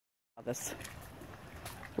This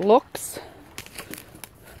looks.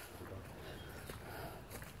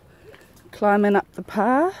 Climbing up the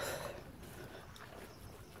path.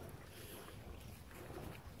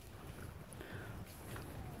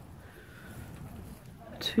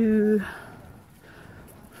 To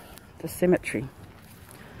the cemetery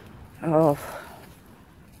of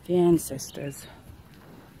the ancestors.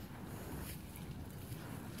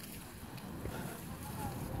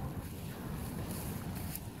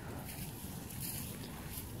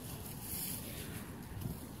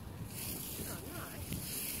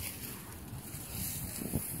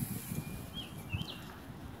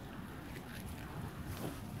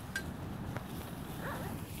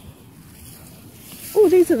 Oh,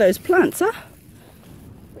 these are those plants, huh?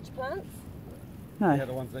 Which plants? No. Yeah,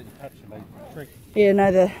 the ones that you touch and they shrink. Yeah,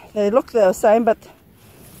 no, they look the same, but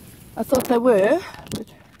I thought they were.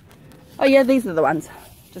 Oh yeah, these are the ones.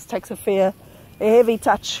 Just takes a heavy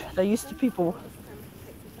touch. They're used to people.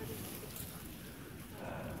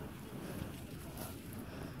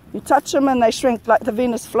 You touch them and they shrink like the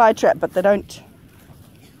Venus flytrap, but they don't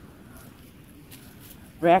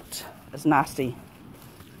react as nasty.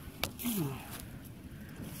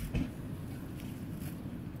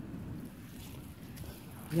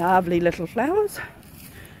 Lovely little flowers.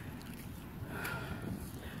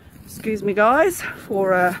 Excuse me guys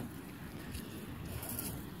for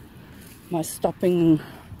my stopping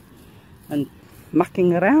and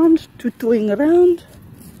mucking around, tutuing around,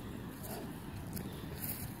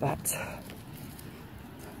 but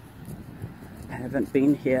I haven't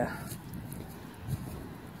been here.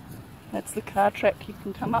 That's the car track you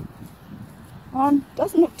can come up on.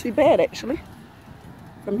 Doesn't look too bad actually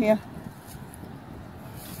from here.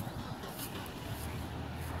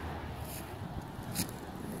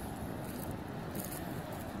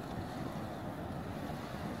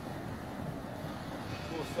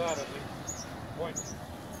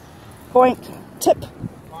 Point, tip,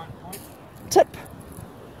 tip.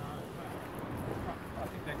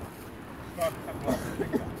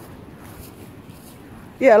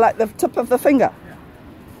 Yeah, like the tip of the finger.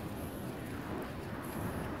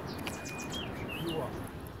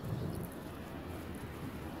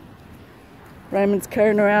 Raymond's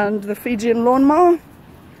carrying around the Fijian lawnmower,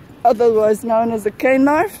 otherwise known as a cane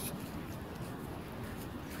knife.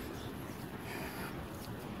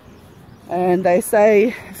 And they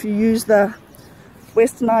say if you use the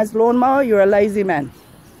westernized lawnmower, you're a lazy man.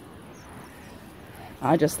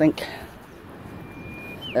 I just think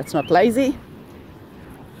that's not lazy.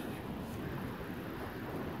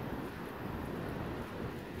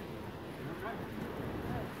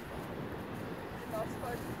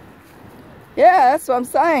 Yeah, that's what I'm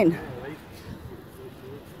saying.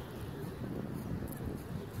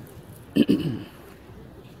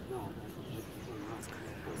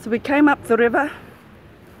 So we came up the river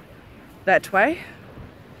that way,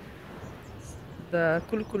 the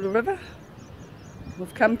Kulukulu River.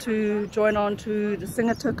 We've come to join on to the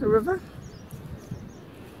Sigatoka River.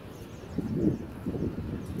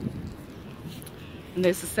 And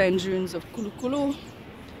there's the sand dunes of Kulukulu,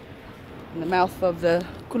 in the mouth of the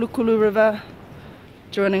Kulukulu River,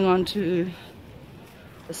 joining on to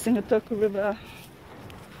the Sigatoka River.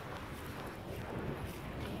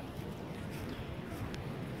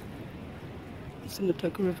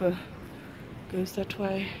 Sigatoka River goes that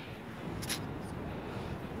way,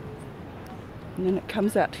 and then it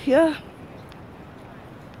comes out here.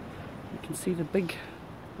 You can see the big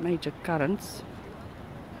major currents.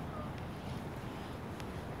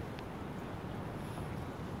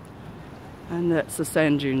 And that's the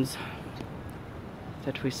sand dunes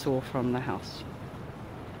that we saw from the house.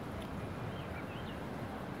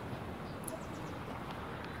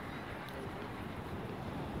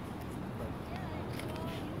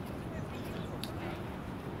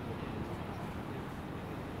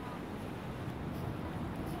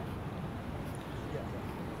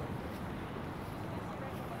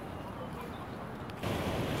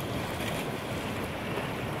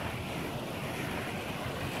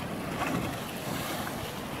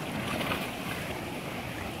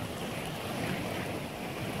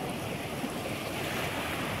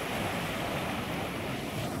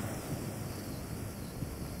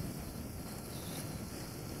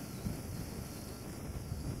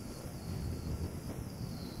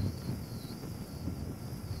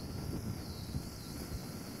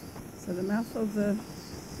 So the mouth of the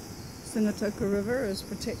Sigatoka River is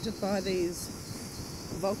protected by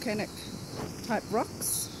these volcanic type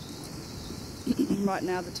rocks. Right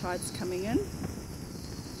now the tide's coming in.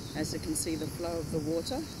 As you can see, the flow of the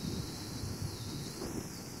water.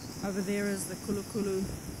 Over there is the Kulukulu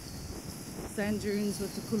Sand dunes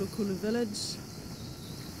with the Kulu Kulu village.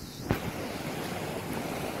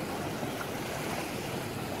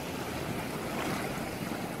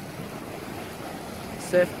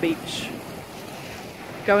 Surf beach.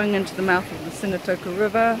 Going into the mouth of the Sigatoka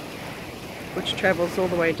River, which travels all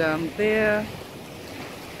the way down there.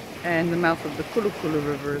 And the mouth of the Kulu Kulu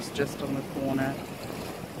River is just on the corner,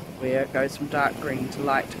 where it goes from dark green to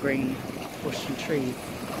light green bush and trees.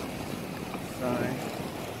 So,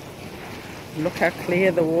 look how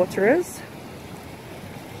clear the water is.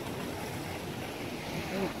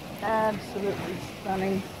 Absolutely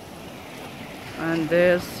stunning. And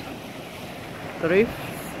there's the reef.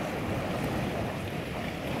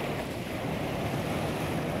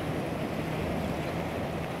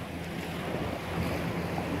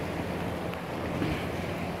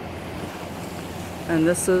 And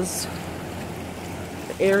this is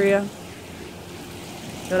the area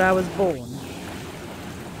that I was born.